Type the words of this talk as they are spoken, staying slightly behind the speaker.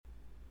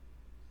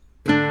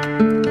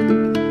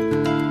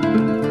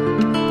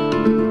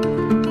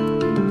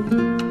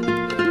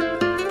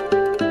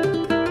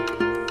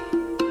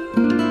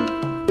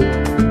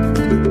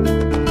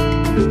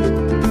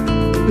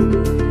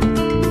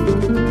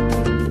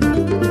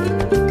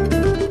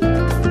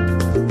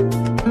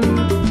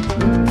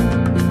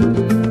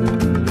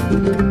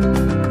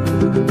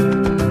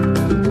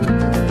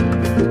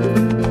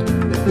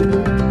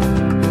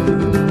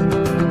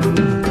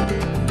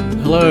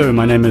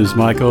name is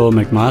Michael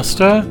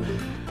McMaster,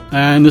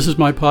 and this is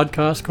my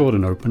podcast called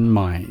An Open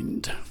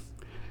Mind.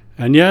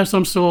 And yes,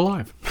 I'm still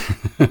alive.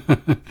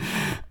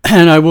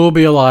 And I will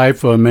be alive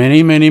for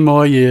many, many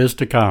more years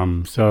to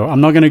come. So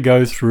I'm not going to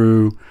go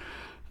through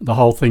the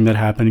whole thing that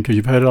happened because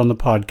you've heard it on the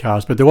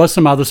podcast, but there was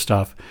some other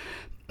stuff.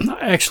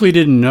 I actually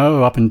didn't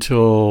know up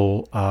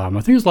until, I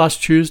think it was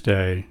last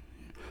Tuesday.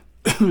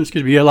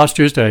 Last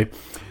Tuesday.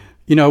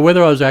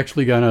 Whether I was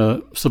actually going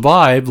to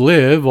survive,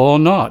 live, or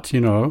not,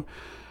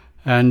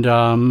 And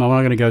I'm not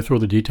going to go through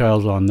all the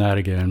details on that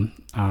again,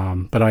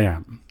 but I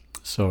am.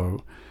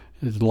 So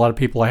there's a lot of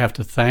people I have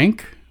to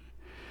thank,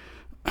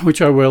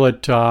 which I will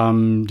at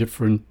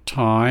different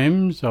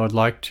times. I'd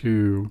like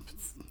to,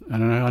 I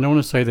don't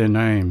want to say their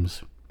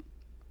names.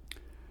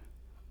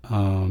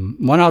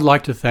 One I'd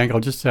like to thank, I'll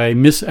just say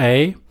Miss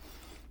A.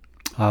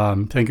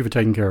 Thank you for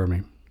taking care of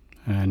me.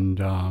 And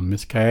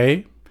Miss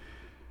K.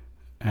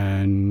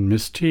 and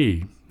Miss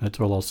T. That's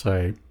all I'll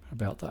say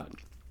about that.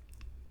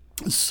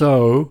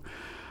 So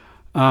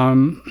I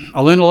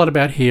learned a lot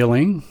about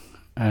healing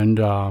and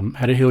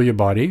how to heal your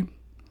body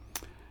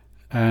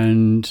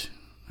and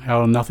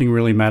how nothing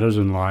really matters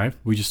in life.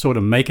 We just sort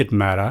of make it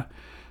matter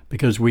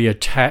because we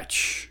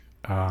attach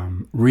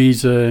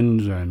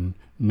reasons and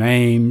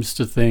names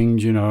to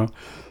things,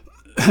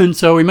 And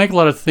so we make a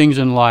lot of things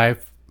in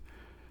life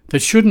that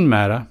shouldn't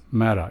matter.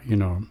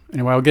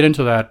 Anyway, I'll get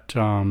into that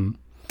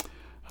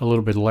a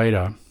little bit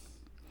later.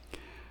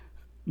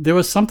 There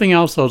was something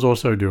else I was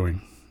also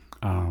doing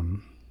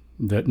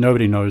that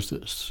nobody knows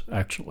this,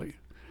 actually.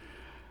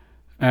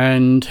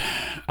 And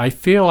I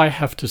feel I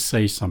have to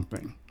say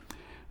something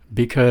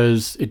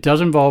because it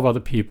does involve other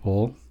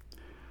people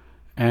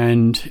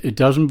and it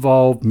does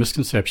involve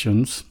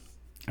misconceptions.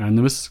 And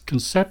the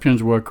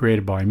misconceptions were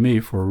created by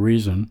me for a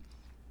reason.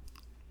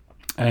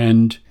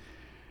 And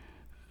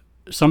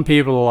some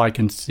people I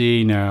can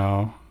see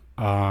now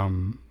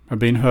have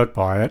been hurt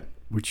by it,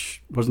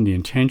 which wasn't the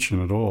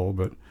intention at all.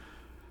 But,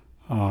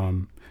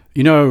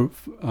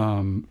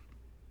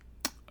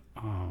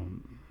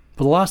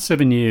 for the last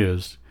 7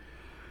 years,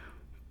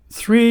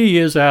 3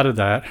 years out of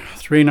that,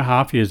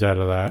 3.5 years out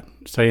of that,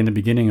 say in the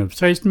beginning of,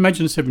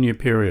 imagine a 7-year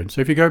period.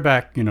 So if you go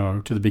back,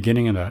 to the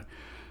beginning of that,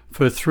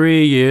 for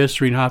 3 years,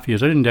 3.5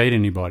 years, I didn't date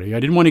anybody. I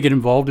didn't want to get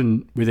involved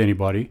with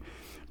anybody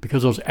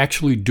because I was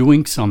actually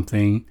doing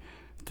something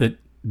that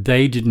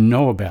they didn't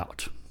know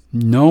about.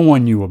 No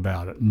one knew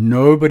about it.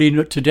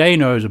 Nobody today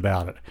knows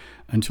about it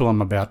until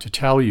I'm about to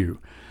tell you.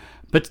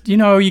 But,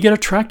 you get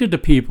attracted to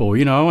people,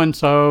 and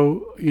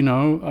so,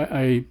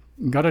 I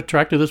got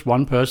attracted to this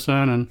one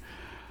person and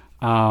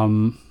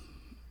I'm,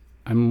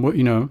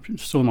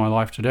 still in my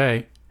life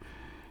today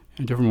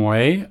in a different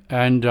way.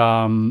 And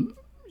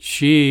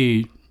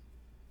she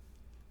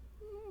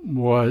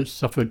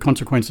suffered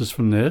consequences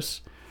from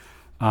this.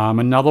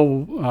 Another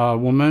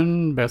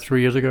woman about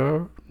 3 years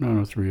ago,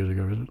 no, 3 years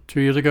ago, is it? 2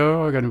 years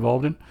ago, I got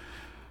involved in.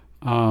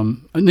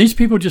 And these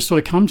people just sort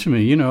of come to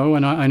me,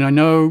 and I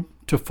know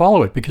to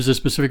follow it because there's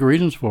specific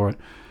reasons for it.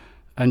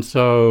 And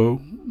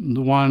so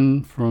the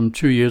one from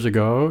 2 years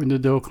ago,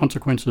 there were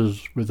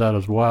consequences with that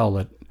as well,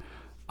 that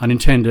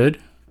unintended.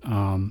 So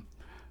I'm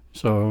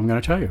going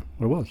to tell you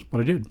what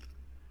I did.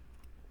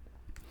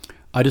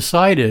 I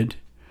decided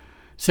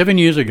 7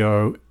 years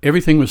ago,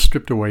 everything was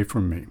stripped away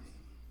from me.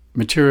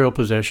 Material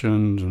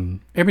possessions and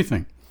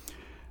everything.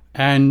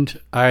 And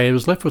I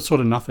was left with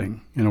sort of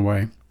nothing, in a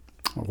way.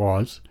 I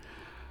was.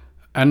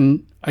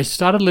 And I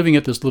started living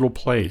at this little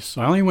place.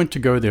 I only went to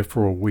go there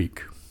for a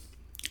week.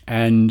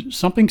 And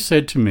something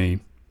said to me,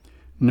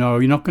 no,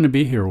 you're not going to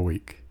be here a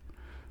week.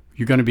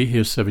 You're going to be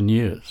here 7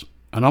 years.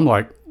 And I'm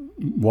like,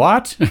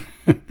 what?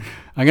 I'm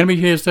going to be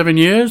here 7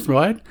 years,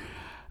 right?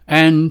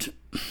 And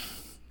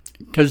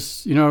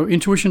because,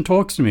 intuition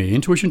talks to me.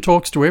 Intuition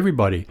talks to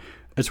everybody.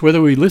 It's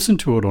whether we listen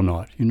to it or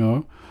not,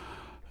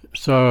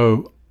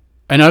 So,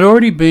 and I'd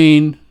already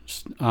been,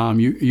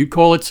 you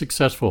call it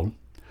successful.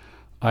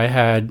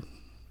 I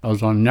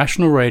was on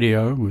national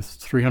radio with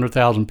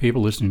 300,000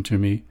 people listening to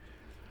me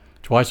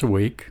twice a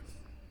week.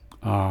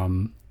 I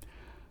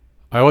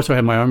also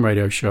had my own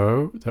radio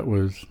show that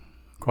was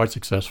quite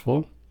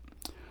successful.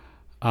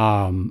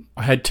 I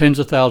had tens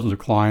of thousands of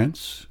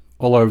clients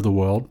all over the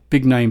world,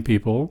 big name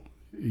people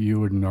you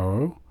would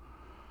know.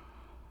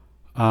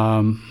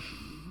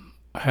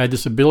 I had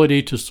this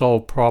ability to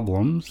solve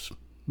problems,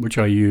 which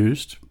I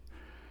used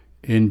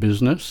in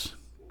business.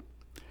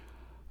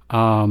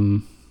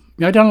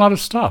 I'd done a lot of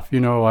stuff.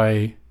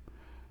 I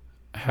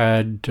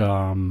had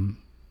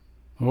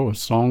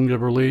songs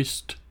I've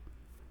released,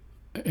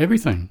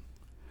 everything.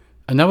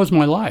 And that was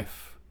my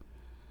life.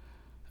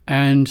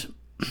 And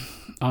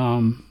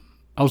I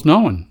was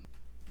known.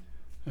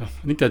 I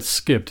think that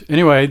skipped.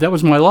 Anyway, that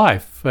was my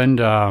life. And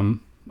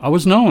I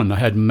was known. I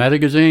had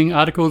magazine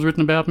articles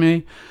written about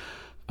me.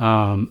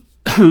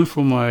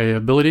 For my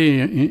ability,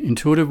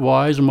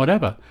 intuitive-wise and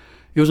whatever.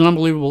 It was an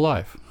unbelievable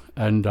life.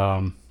 And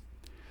I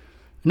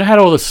had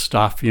all this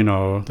stuff,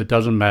 that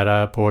doesn't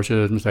matter,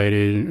 Porsche,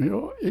 Mercedes,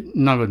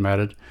 none of it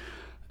mattered.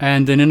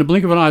 And then in the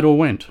blink of an eye, it all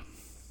went.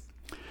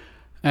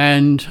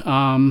 And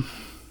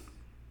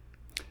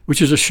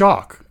which is a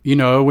shock,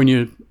 when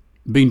you've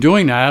been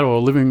doing that or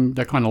living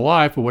that kind of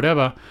life or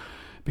whatever,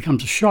 it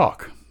becomes a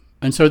shock.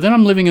 And so then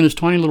I'm living in this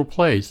tiny little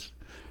place.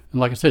 And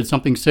like I said,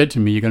 something said to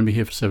me, you're going to be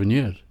here for 7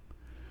 years.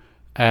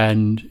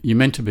 And you're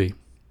meant to be.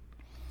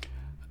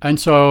 And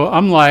so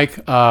I'm like,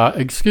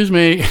 excuse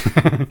me,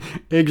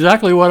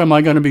 exactly what am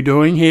I going to be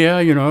doing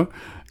here,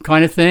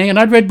 kind of thing. And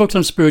I'd read books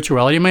on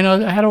spirituality.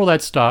 I had all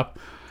that stuff.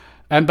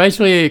 And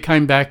basically it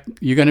came back,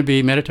 you're going to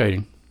be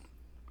meditating.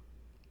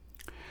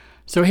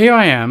 So here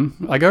I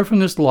am. I go from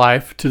this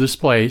life to this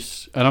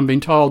place, and I'm being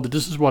told that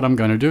this is what I'm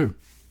going to do.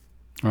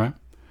 All right?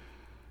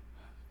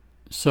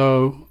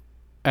 So,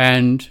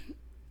 and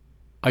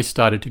I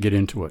started to get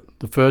into it.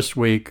 The first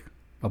week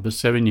of the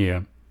 7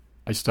 year,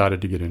 I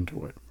started to get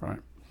into it, right?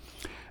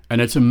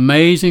 And it's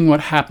amazing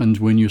what happens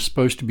when you're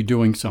supposed to be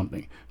doing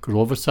something, because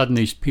all of a sudden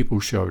these people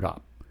showed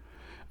up.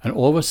 And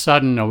all of a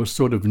sudden I was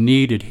sort of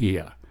needed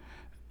here.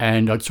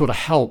 And I'd sort of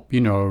help,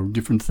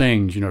 different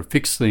things,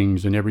 fix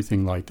things and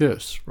everything like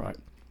this, right?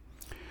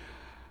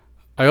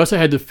 I also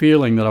had the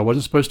feeling that I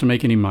wasn't supposed to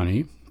make any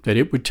money, that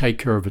it would take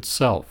care of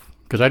itself,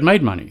 because I'd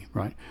made money,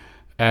 right?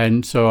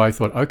 And so I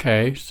thought,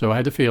 okay, so I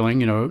had the feeling,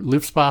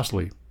 live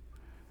sparsely,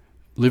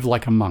 live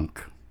like a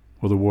monk,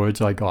 were the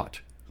words I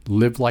got,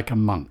 live like a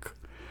monk.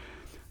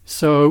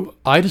 So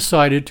I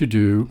decided to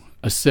do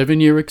a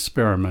 7-year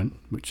experiment,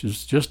 which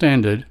has just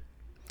ended,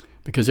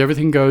 because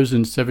everything goes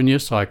in 7-year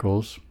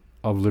cycles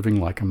of living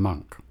like a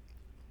monk.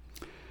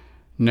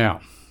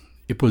 Now,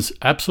 it was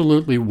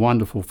absolutely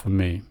wonderful for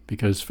me,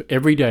 because for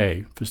every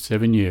day for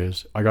 7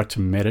 years, I got to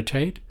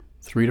meditate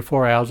 3 to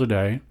 4 hours a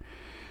day,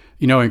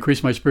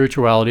 increase my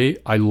spirituality.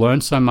 I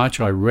learned so much.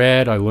 I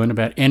learned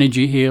about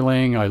energy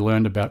healing. I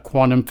learned about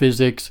quantum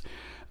physics.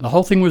 The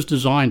whole thing was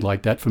designed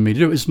like that for me to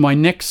do. It was my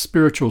next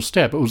spiritual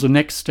step. It was the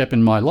next step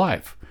in my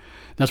life.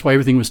 That's why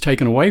everything was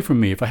taken away from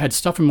me. If I had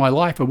stuff in my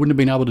life, I wouldn't have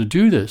been able to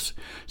do this.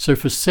 So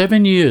for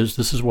 7 years,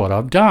 this is what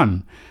I've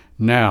done.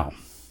 Now,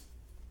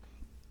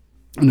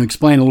 I'm going to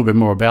explain a little bit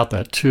more about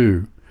that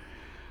too.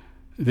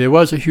 There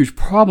was a huge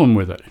problem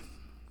with it.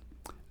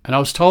 And I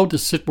was told to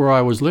sit where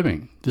I was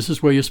living. This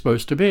is where you're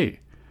supposed to be.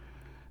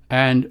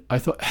 And I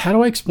thought, how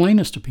do I explain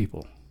this to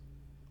people?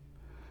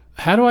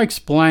 How do I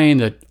explain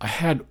that I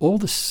had all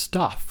this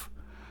stuff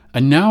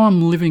and now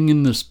I'm living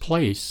in this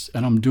place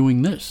and I'm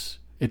doing this?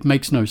 It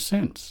makes no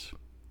sense.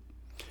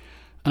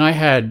 And I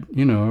had,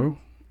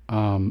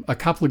 a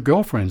couple of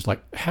girlfriends,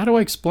 like, how do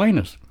I explain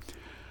this?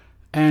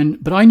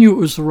 But I knew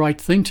it was the right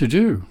thing to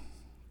do,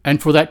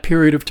 and for that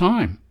period of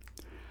time.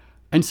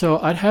 And so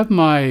I'd have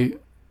my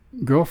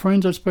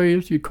girlfriends, I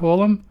suppose you'd call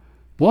them,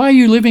 why are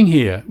you living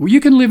here? Well,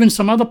 you can live in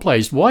some other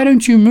place. Why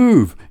don't you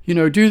move?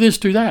 Do this,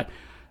 do that.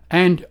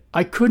 And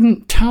I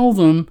couldn't tell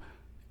them,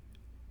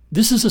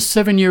 this is a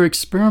 7-year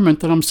experiment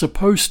that I'm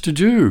supposed to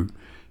do.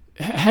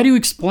 How do you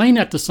explain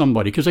that to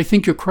somebody? Because they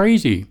think you're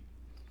crazy.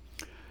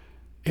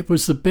 It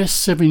was the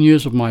best 7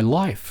 years of my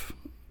life.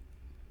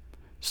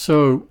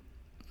 So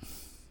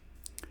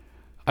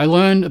I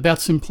learned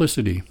about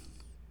simplicity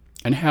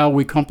and how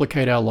we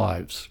complicate our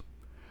lives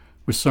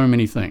with so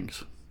many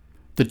things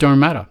that don't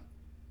matter,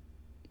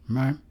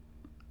 right?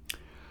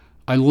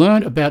 I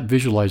learned about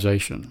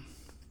visualization,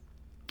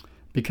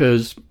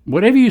 because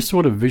whatever you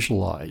sort of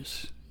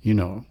visualize,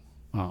 in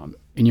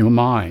your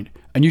mind,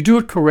 and you do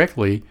it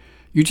correctly,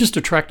 you just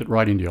attract it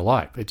right into your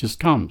life. It just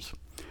comes.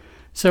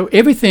 So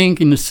everything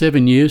in the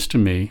 7 years to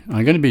me, people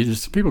are going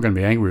to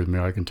be angry with me,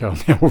 I can tell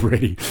now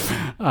already.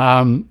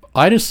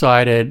 I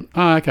decided,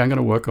 okay, I'm going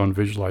to work on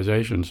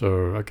visualization.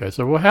 So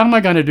how am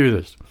I going to do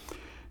this?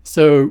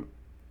 So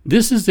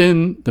this is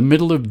in the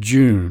middle of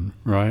June,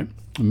 right?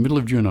 In the middle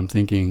of June, I'm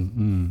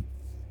thinking,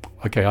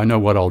 okay, I know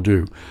what I'll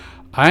do.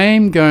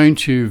 I'm going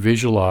to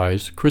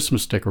visualize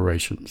Christmas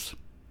decorations.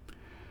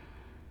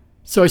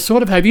 So I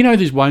sort of have,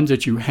 these ones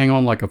that you hang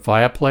on like a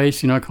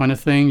fireplace, kind of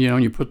thing,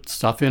 and you put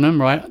stuff in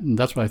them, right? And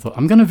that's what I thought.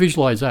 I'm going to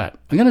visualize that.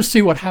 I'm going to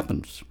see what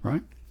happens,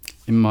 right,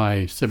 in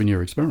my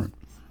 7-year experiment.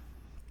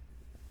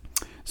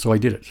 So I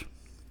did it.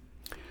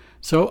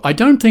 So I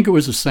don't think it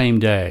was the same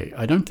day.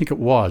 I don't think it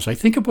was. I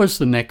think it was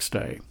the next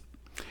day.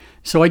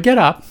 So I get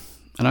up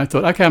and I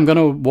thought, okay, I'm going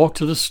to walk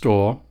to the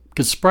store,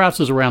 because Sprouts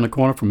is around the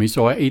corner from me,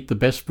 so I eat the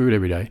best food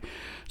every day.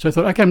 So I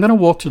thought, okay, I'm going to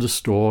walk to the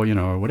store,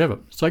 whatever.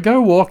 So I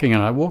go walking,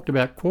 and I walked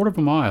about a quarter of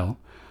a mile,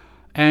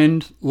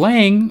 and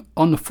laying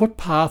on the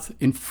footpath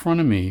in front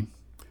of me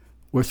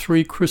were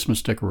 3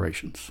 Christmas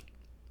decorations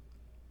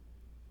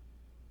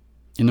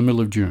in the middle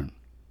of June.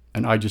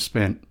 And I just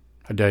spent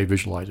a day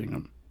visualizing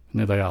them. And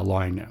there they are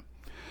lying there.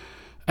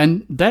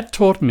 And that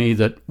taught me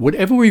that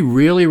whatever we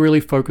really,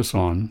 really focus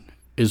on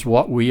is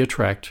what we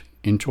attract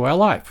into our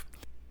life.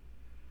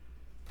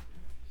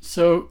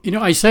 So,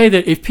 I say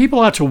that if people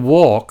are to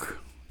walk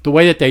the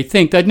way that they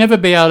think, they'd never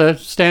be able to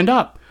stand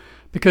up,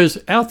 because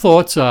our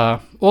thoughts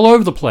are all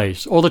over the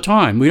place all the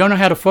time. We don't know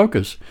how to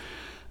focus.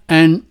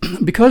 And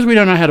because we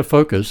don't know how to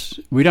focus,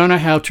 we don't know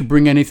how to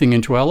bring anything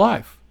into our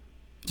life.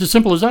 It's as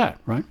simple as that,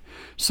 right?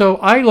 So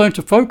I learned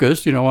to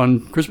focus,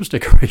 on Christmas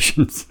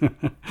decorations,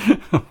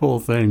 of all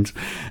things,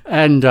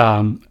 and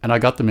I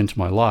got them into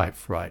my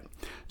life, right?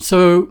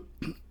 So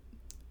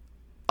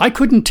I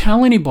couldn't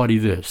tell anybody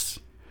this.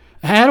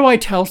 How do I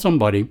tell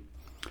somebody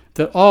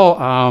that,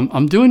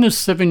 I'm doing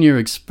this 7-year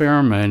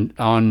experiment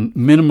on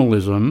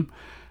minimalism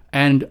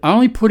and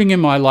only putting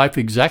in my life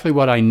exactly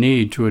what I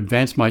need to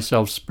advance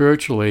myself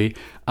spiritually?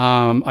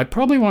 I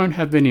probably won't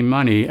have any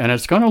money, and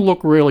it's going to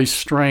look really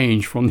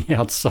strange from the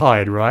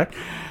outside, right?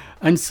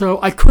 And so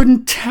I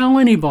couldn't tell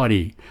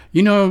anybody.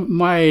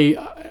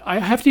 I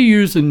have to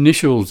use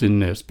initials in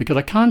this because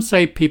I can't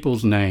say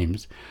people's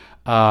names.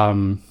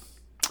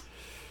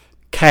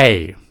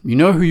 K, you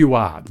know who you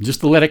are.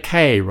 Just the letter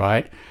K,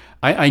 right?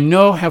 I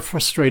know how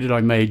frustrated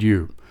I made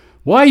you.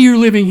 Why are you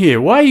living here?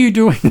 Why are you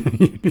doing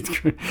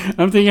it?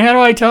 I'm thinking, how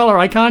do I tell her?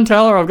 I can't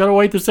tell her. I've got to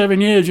wait the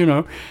 7 years,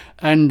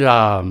 And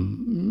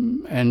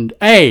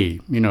A,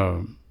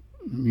 you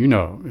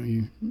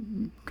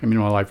came into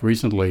my life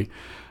recently,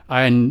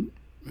 and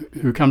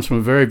who comes from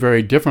a very,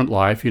 very different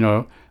life,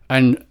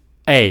 And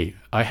A,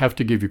 I have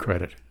to give you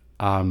credit.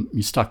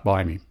 You stuck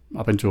by me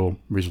up until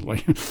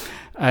recently.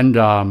 And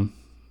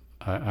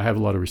I have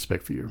a lot of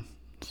respect for you.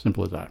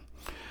 Simple as that.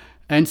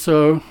 And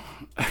so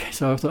I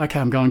thought, okay,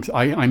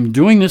 I'm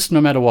doing this no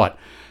matter what,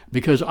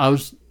 because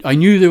I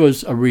knew there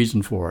was a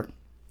reason for it.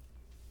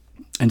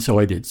 And so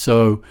I did.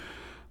 So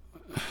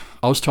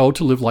I was told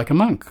to live like a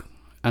monk,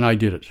 and I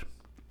did it.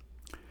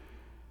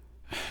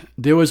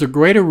 There was a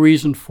greater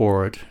reason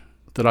for it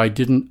that I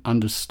didn't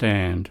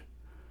understand,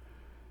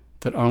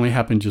 that only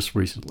happened just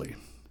recently.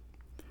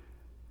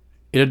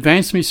 It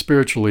advanced me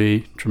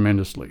spiritually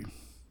tremendously.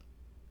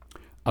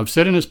 I've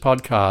said in this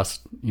podcast,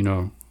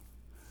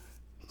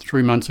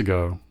 3 months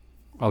ago,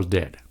 I was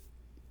dead.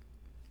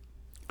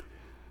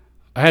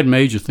 I had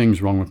major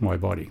things wrong with my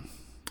body.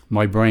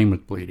 My brain was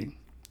bleeding.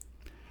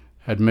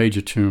 Had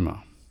major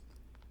tumor.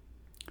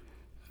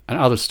 And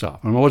other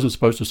stuff. And I wasn't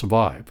supposed to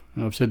survive.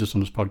 And I've said this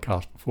on this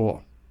podcast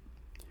before.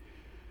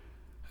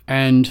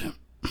 And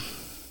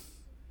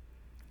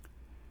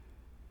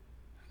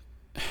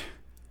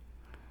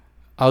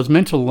I was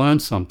meant to learn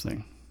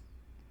something.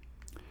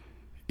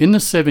 In the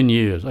 7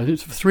 years, I think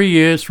for 3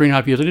 years,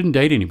 3.5 years, I didn't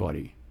date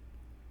anybody.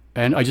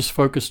 And I just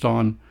focused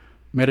on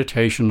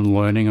meditation and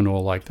learning and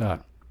all like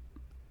that.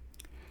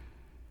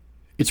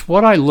 It's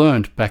what I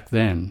learned back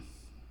then,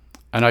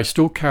 and I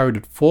still carried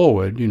it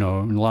forward, in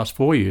the last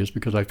 4 years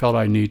because I felt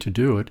I need to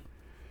do it,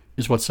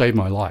 is what saved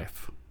my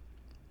life.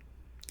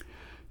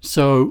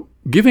 So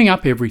giving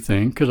up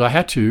everything, because I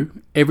had to,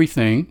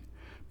 everything,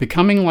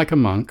 becoming like a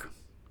monk,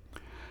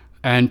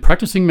 and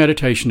practicing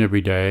meditation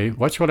every day,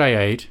 watch what I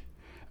ate,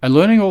 and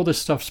learning all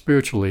this stuff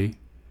spiritually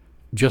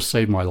just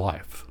saved my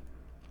life.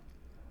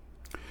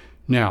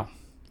 Now,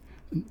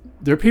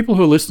 there are people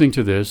who are listening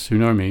to this who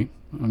know me,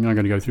 I'm not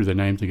going to go through their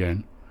names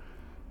again,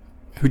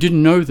 who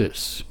didn't know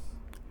this.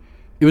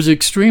 It was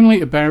extremely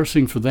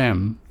embarrassing for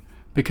them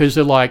because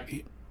they're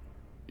like,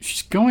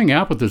 she's going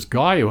out with this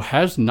guy who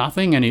has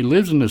nothing and he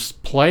lives in this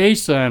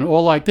place and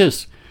all like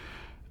this.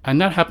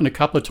 And that happened a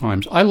couple of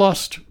times. I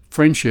lost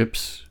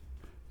friendships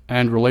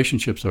and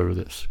relationships over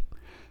this.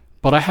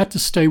 But I had to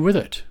stay with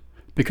it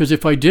because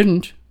if I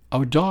didn't, I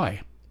would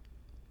die.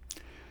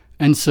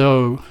 And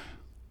so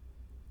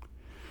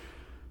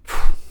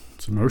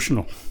it's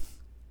emotional.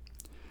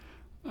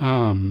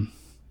 I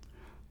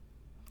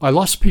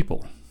lost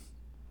people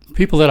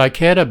that I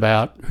cared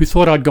about who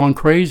thought I'd gone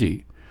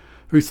crazy,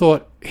 who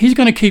thought he's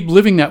going to keep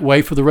living that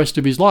way for the rest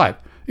of his life,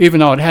 even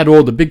though I'd had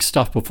all the big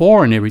stuff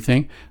before and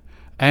everything.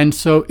 And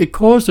so it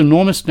caused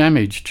enormous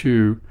damage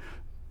to,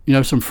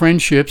 some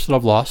friendships that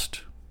I've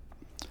lost,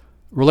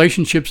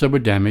 relationships that were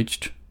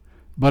damaged,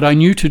 but I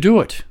knew to do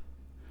it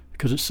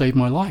because it saved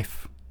my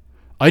life.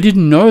 I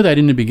didn't know that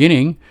in the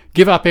beginning.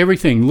 Give up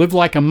everything, live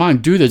like a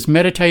monk, do this,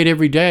 meditate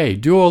every day,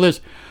 do all this.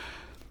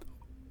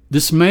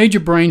 This major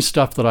brain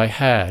stuff that I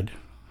had,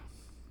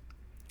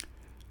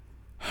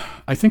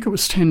 I think it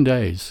was 10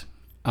 days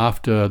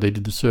after they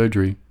did the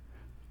surgery,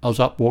 I was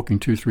up walking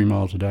 2-3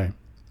 miles a day.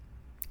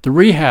 The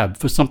rehab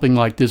for something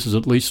like this is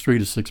at least 3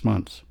 to 6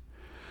 months.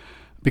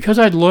 Because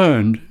I'd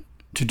learned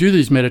to do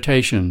these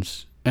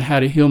meditations and how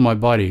to heal my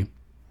body,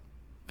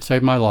 it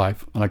saved my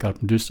life, and I got up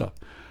and do stuff.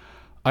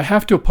 I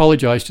have to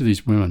apologize to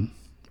these women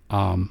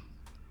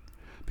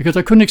because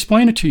I couldn't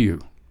explain it to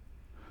you.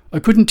 I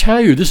couldn't tell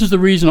you, this is the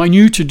reason I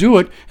knew to do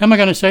it. How am I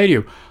going to say to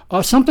you,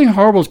 something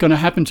horrible is going to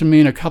happen to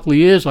me in a couple of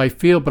years, I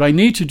feel, but I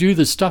need to do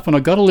this stuff and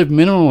I've got to live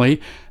minimally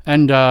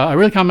and I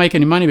really can't make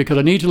any money because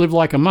I need to live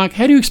like a monk.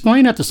 How do you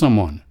explain that to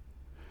someone?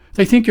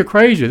 They think you're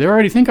crazy. They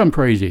already think I'm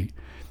crazy.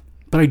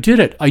 But I did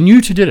it. I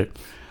knew to did it.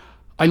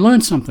 I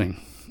learned something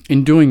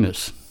in doing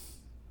this.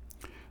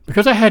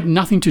 Because I had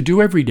nothing to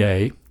do every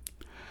day,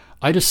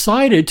 I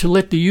decided to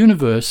let the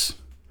universe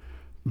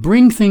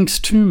bring things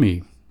to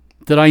me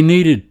that I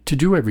needed to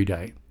do every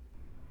day.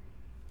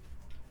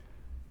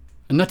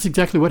 And that's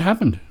exactly what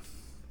happened.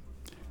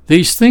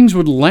 These things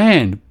would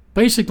land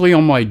basically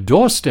on my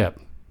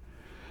doorstep.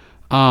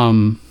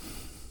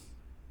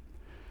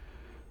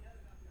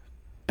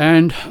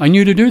 And I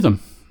knew to do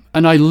them.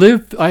 And I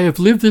have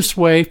lived this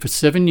way for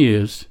 7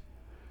 years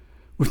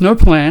with no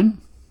plan,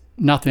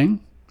 nothing.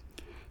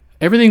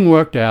 Everything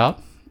worked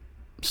out.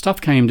 Stuff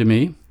came to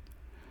me.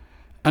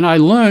 And I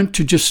learned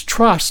to just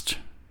trust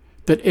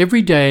that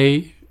every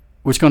day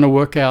was going to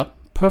work out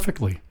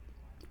perfectly.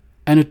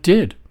 And it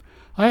did.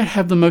 I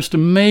had the most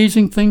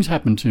amazing things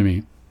happen to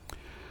me.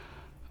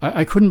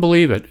 I couldn't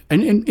believe it.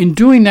 And in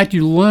doing that,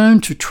 you learn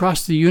to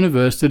trust the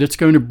universe that it's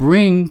going to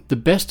bring the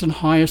best and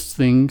highest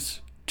things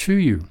to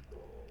you.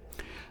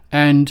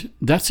 And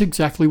that's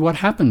exactly what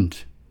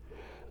happened.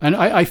 And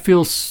I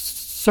feel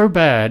so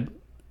bad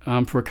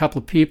for a couple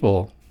of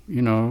people.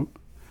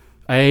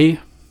 I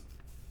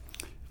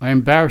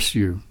embarrassed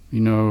you,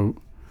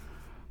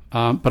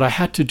 but I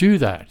had to do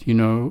that.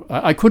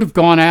 I could have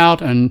gone out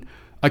and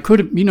I could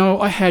have,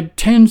 I had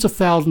tens of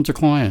thousands of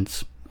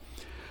clients.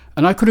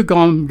 And I could have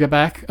go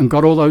back and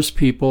got all those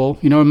people,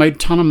 made a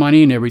ton of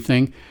money and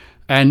everything,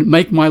 and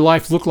make my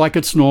life look like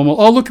it's normal.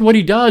 Oh, look at what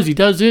he does. He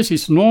does this.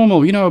 He's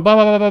normal. Blah, blah,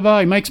 blah, blah, blah.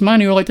 He makes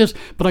money all like this.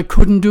 But I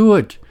couldn't do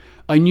it.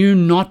 I knew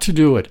not to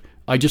do it.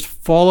 I just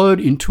followed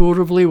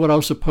intuitively what I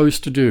was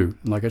supposed to do.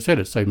 And like I said,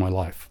 it saved my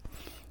life.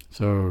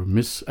 So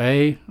Miss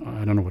A,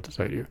 I don't know what to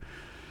say to you.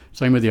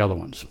 Same with the other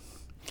ones.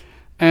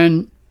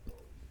 And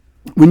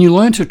when you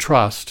learn to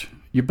trust,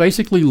 you're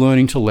basically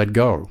learning to let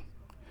go.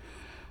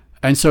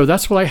 And so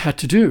that's what I had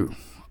to do.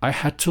 I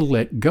had to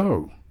let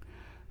go.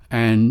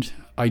 And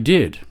I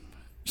did.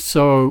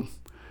 So,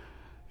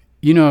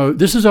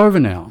 this is over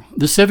now.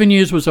 The 7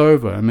 years was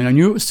over. I mean, I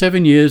knew it was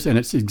 7 years, and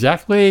it's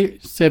exactly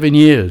 7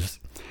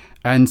 years.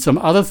 And some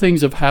other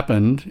things have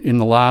happened in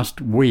the last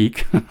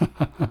week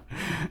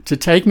to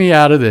take me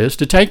out of this,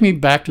 to take me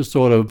back to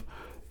sort of,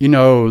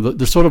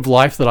 the sort of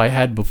life that I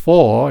had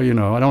before. I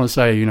don't want to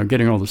say,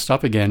 getting all the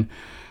stuff again.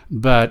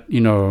 But,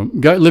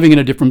 living in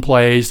a different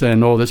place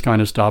and all this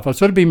kind of stuff. I've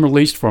sort of been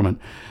released from it.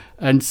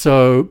 And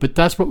so, but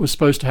that's what was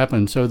supposed to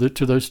happen. So that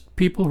to those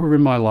people who are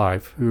in my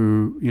life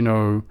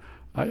who,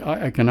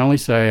 I can only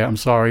say, I'm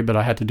sorry, but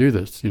I had to do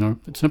this.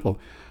 It's simple.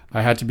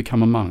 I had to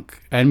become a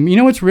monk. And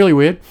what's really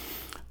weird?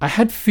 I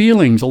had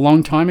feelings a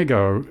long time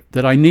ago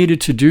that I needed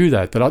to do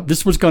that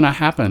this was going to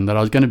happen, that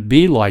I was going to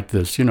be like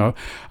this, And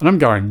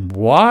I'm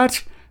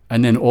what?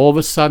 And then all of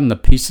a sudden the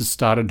pieces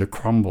started to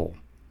crumble.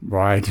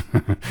 Right?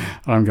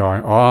 I'm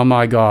going, oh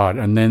my God.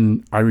 And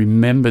then I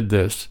remembered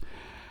this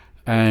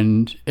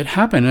and it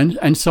happened.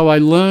 And so I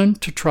learned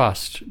to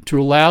trust,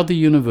 to allow the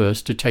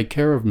universe to take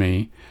care of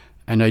me.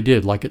 And I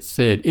did, like it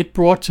said. It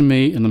brought to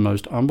me in the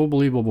most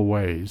unbelievable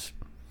ways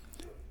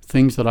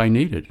things that I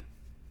needed.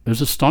 It was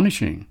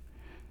astonishing.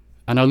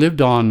 And I lived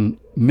on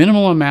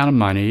minimal amount of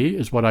money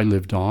is what I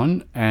lived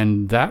on.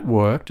 And that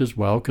worked as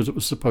well because it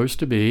was supposed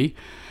to be.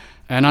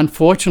 And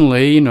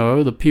unfortunately,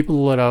 the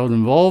people that I was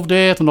involved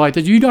with and like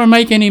that, you don't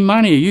make any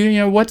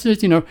money. What's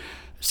this?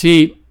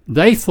 See,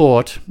 they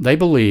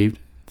believed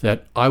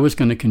that I was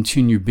going to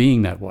continue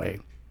being that way.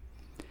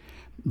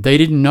 They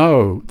didn't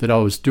know that I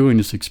was doing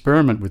this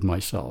experiment with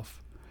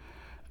myself.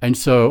 And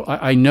so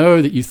I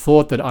know that you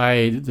thought that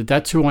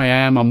that's who I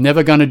am. I'm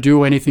never going to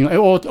do anything.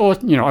 Or I'd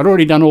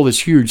already done all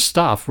this huge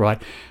stuff, right?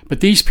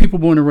 But these people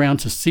weren't around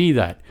to see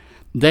that.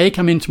 They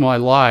come into my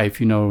life,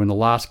 in the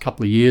last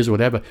couple of years or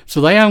whatever. So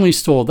they only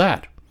saw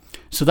that.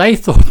 So they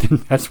thought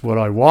that's what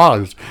I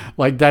was.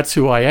 Like, that's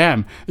who I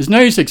am. There's no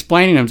use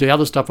explaining them to the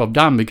other stuff I've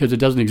done because it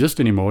doesn't exist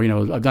anymore.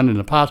 I've done it in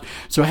the past.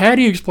 So how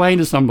do you explain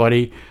to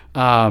somebody,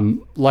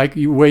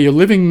 where you're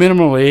living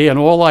minimally and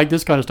all like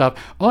this kind of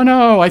stuff? Oh,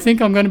 no, I think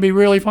I'm going to be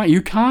really fine.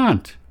 You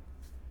can't.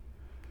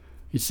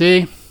 You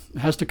see, it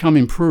has to come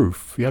in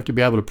proof. You have to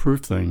be able to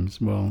prove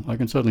things. Well, I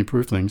can certainly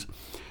prove things.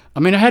 I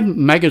mean, I had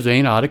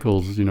magazine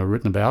articles,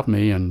 written about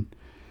me, and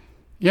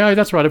yeah,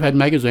 that's right. I've had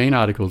magazine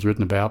articles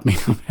written about me.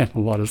 I've had a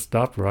lot of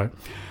stuff, right?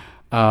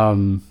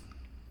 I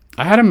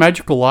had a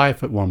magical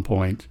life at one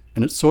point,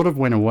 and it sort of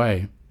went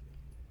away.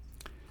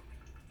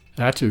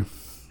 I had to,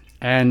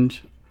 and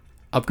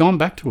I've gone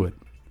back to it.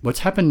 What's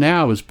happened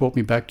now has brought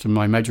me back to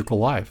my magical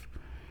life.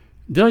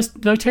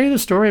 Did I tell you the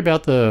story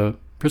about the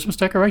Christmas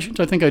decorations?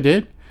 I think I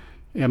did.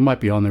 Yeah, it might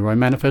be on there. I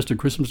manifested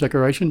Christmas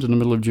decorations in the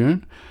middle of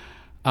June.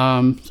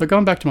 So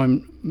going back to my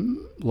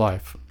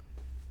life,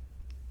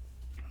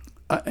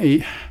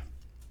 the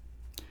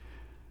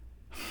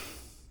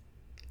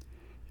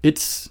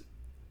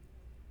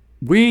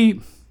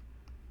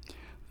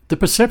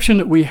perception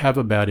that we have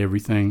about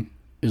everything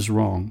is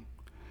wrong.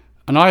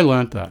 And I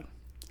learned that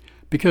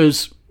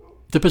because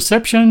the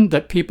perception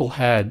that people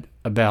had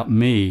about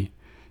me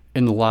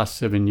in the last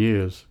 7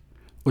 years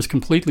was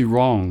completely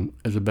wrong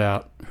as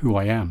about who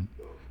I am.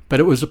 But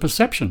it was a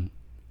perception.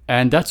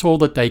 And that's all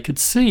that they could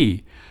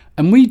see.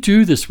 And we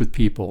do this with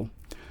people.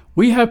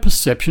 We have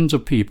perceptions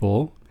of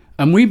people,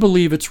 and we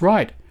believe it's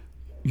right.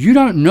 You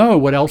don't know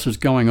what else is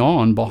going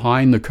on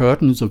behind the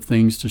curtains of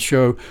things to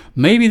show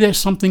maybe there's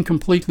something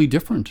completely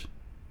different.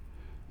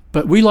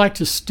 But we like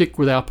to stick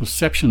with our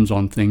perceptions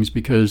on things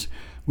because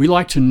we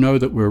like to know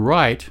that we're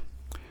right.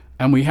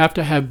 And we have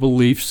to have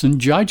beliefs and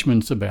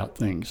judgments about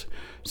things.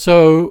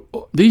 So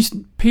these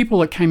people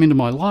that came into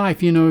my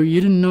life, you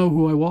didn't know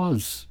who I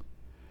was.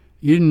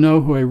 You didn't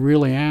know who I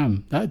really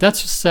am.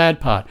 That's the sad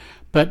part.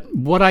 But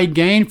what I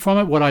gained from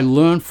it, what I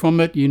learned from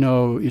it,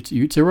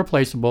 it's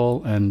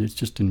irreplaceable and it's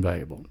just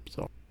invaluable.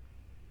 So,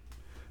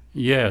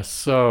 yes,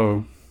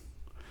 so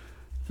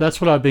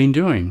that's what I've been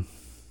doing.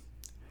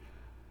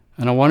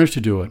 And I wanted to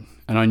do it,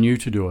 and I knew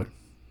to do it.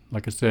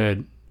 Like I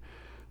said,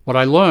 what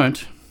I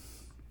learned,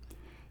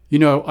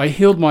 I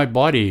healed my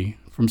body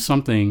from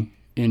something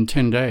in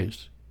 10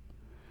 days,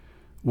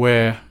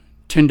 where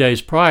 10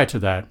 days prior to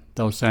that,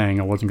 they were saying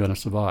I wasn't going to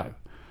survive.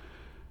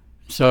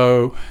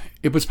 So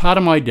it was part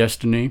of my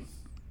destiny,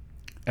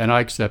 and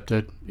I accept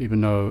it, even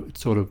though it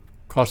sort of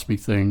cost me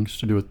things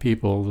to do with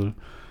people.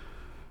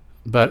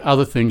 But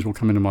other things will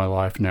come into my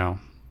life now,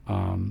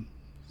 so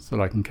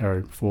that I can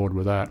carry forward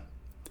with that.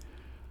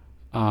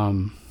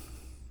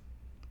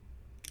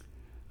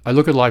 I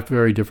look at life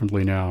very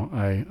differently now.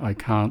 I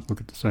can't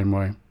look at it the same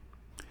way.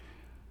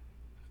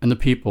 And the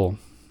people.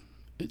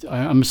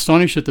 I'm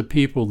astonished at the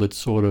people that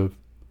sort of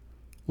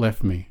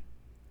left me.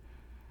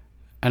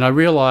 And I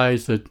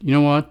realized that, you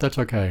know what, that's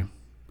okay.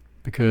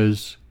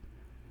 Because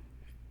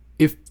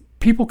if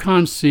people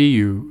can't see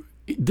you,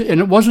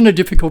 and it wasn't a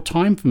difficult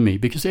time for me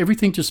because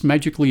everything just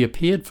magically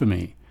appeared for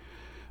me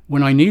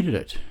when I needed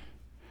it.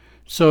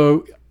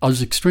 So I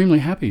was extremely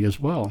happy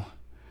as well.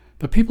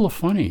 But people are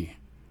funny.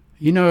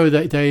 I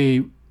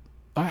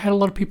had a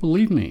lot of people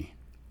leave me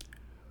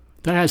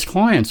that has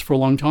clients for a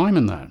long time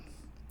in that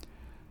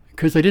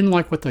because they didn't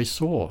like what they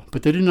saw,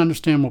 but they didn't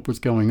understand what was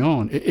going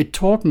on. It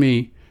taught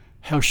me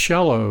how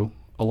shallow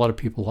a lot of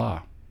people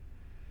are.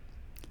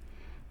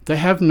 They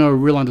have no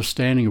real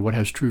understanding of what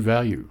has true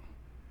value.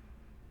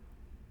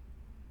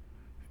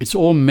 It's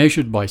all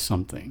measured by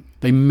something.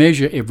 They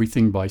measure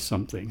everything by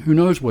something. Who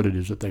knows what it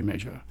is that they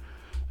measure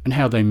and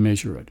how they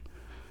measure it.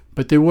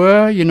 But there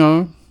were,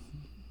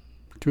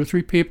 2 or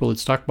 3 people that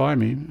stuck by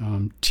me.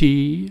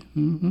 T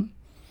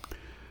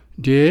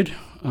did.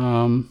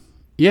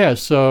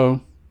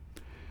 So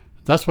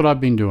that's what I've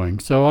been doing.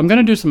 So I'm going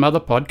to do some other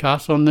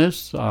podcasts on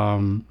this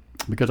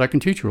because I can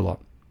teach you a lot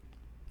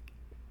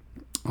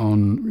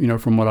on,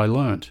 from what I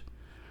learned.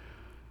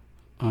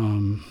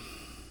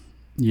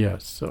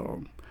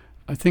 So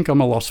I think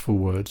I'm a loss for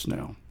words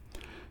now.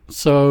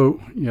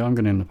 So, I'm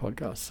going to end the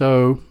podcast.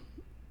 So,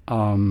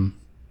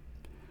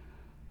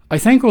 I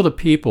thank all the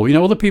people,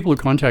 all the people who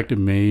contacted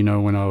me,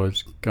 when I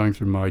was going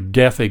through my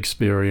death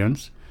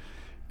experience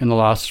in the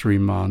last 3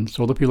 months.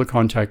 All the people who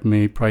contacted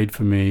me, prayed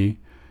for me.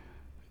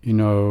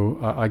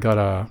 I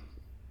got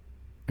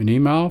an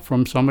email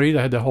from somebody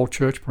that had the whole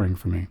church praying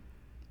for me.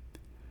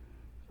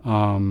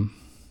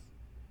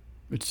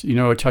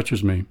 It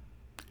touches me.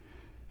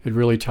 It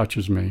really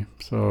touches me.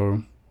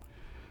 So,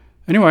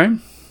 anyway,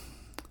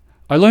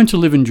 I learned to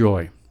live in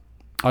joy.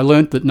 I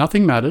learned that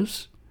nothing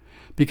matters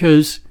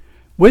because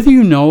whether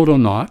you know it or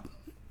not,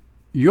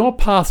 your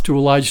path to a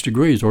large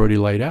degree is already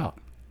laid out.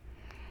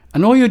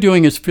 And all you're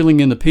doing is filling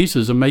in the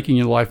pieces and making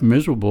your life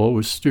miserable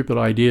with stupid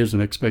ideas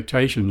and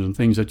expectations and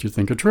things that you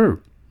think are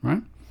true,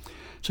 right?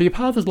 So your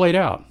path is laid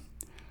out.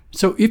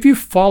 So if you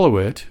follow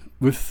it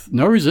with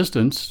no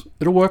resistance,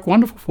 it'll work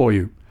wonderful for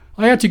you.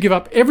 I had to give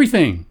up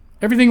everything.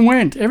 Everything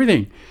went,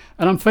 everything.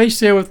 And I'm faced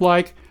there with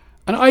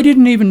and I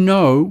didn't even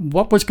know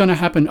what was going to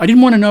happen. I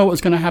didn't want to know what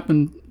was going to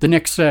happen the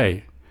next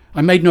day.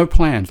 I made no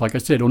plans, like I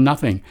said, or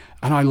nothing.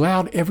 And I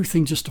allowed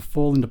everything just to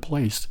fall into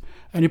place.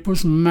 And it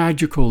was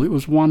magical. It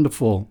was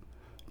wonderful.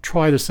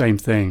 Try the same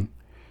thing.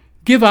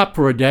 Give up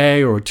for a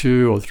day or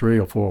 2 or 3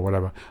 or 4,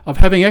 whatever, of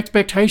having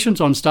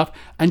expectations on stuff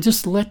and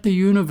just let the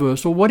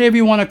universe, or whatever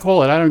you want to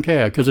call it, I don't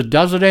care, because it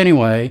does it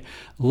anyway.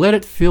 Let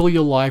it fill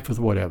your life with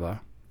whatever.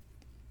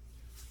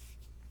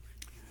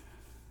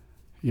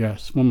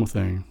 Yes, one more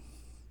thing.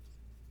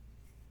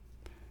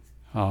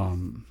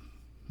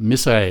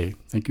 Miss A,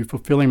 thank you for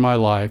filling my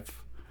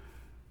life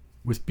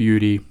with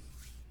beauty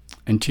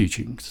and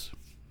teachings.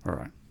 All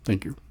right,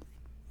 thank you.